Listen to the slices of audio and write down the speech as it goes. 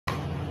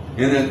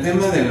En el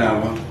tema del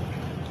agua,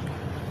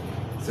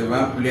 se va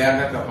a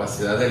ampliar la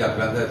capacidad de la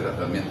planta de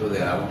tratamiento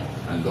de agua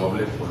al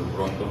doble por lo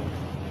pronto,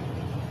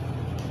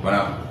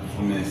 para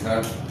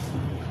suministrar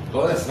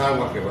toda esa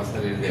agua que va a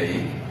salir de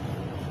ahí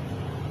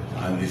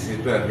al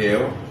distrito de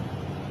riego.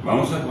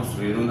 Vamos a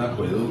construir un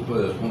acueducto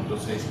de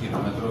 2.6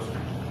 kilómetros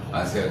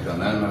hacia el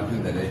canal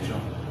margen derecho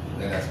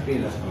de las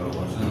Pilas, como lo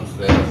conocen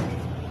ustedes,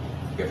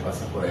 que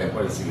pasa por allá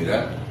por el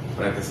Civiral,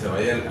 para que se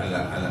vaya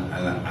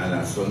a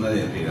la zona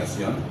de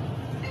irrigación.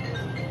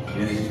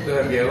 Y el distrito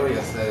de riego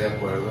ya está de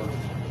acuerdo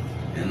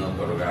en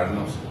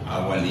otorgarnos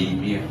agua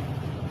limpia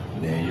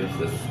de ellos,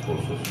 de sus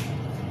pozos.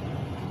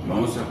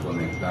 Vamos a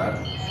conectar,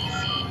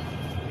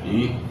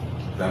 y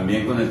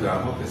también con el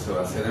trabajo que se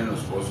va a hacer en los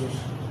pozos,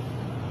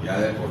 ya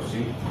de por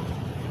sí.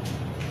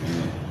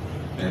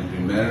 El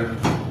primer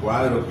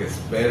cuadro que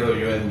espero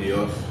yo en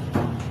Dios,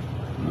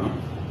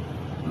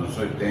 no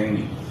soy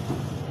técnico,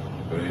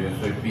 pero yo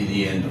estoy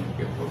pidiendo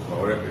que por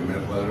favor el primer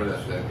cuadro de la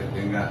ciudad que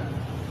tenga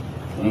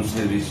un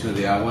servicio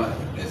de agua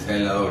sea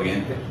el lado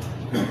oriente,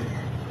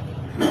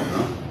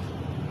 ¿no?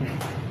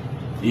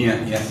 Y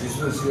así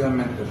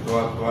sucesivamente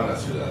toda la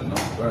ciudad, ¿no?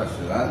 Toda la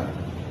ciudad.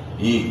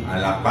 Y a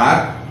la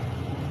par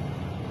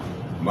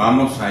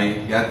vamos a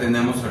ir, ya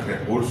tenemos el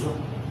recurso,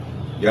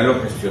 ya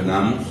lo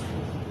gestionamos,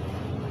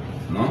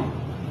 ¿no?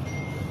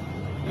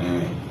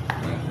 En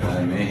la Ciudad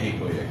de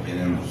México y aquí en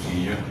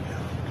Hermosillo.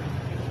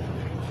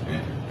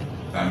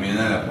 También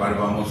a la par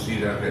vamos a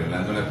ir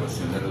arreglando la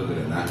cuestión de los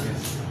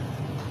drenajes.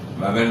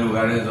 Va a haber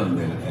lugares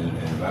donde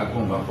el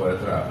vacuum va a poder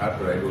trabajar,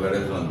 pero hay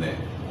lugares donde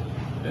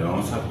le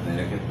vamos a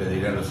tener que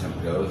pedir a los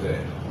empleados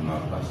de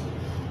mapas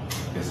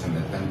que se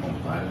metan con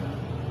palo,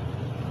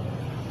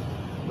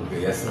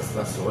 porque ya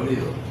está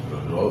sólido,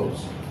 los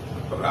lodos,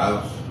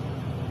 atorados.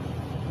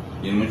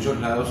 Y en muchos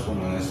lados,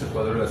 como en este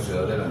cuadro de la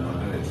ciudad de la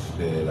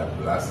norte, de la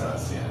plaza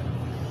hacia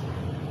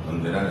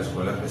donde era la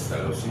escuela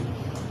Pestalozzi,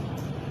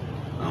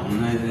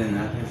 aún hay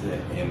drenajes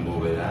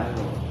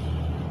embovedados,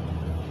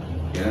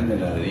 que eran de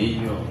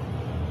ladrillo,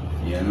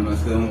 y ya nomás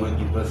queda un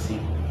huequito así,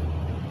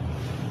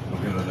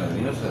 porque los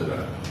ladrillos se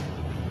desbaratan.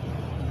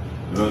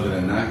 Los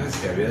drenajes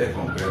que había de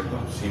concreto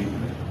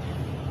simple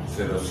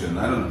se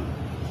erosionaron,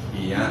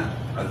 y ya,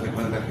 hazte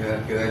cuenta que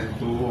queda el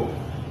tubo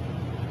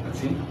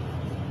así,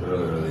 pero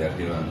de lo de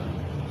arriba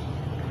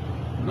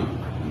no.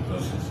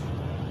 Entonces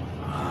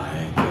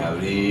hay que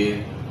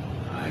abrir,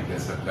 hay que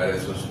sacar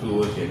esos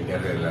tubos y hay que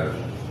arreglarlos.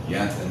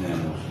 Ya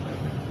tenemos el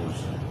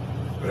recurso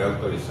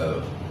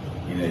preautorizado,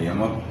 y le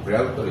llamo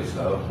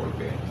preautorizado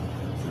porque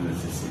se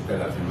necesita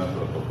la firma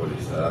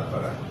protocolizada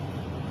para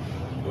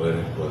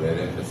poder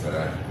empezar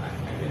a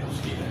que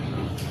nos giren, ¿no?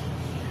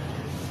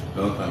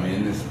 Luego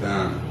también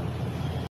está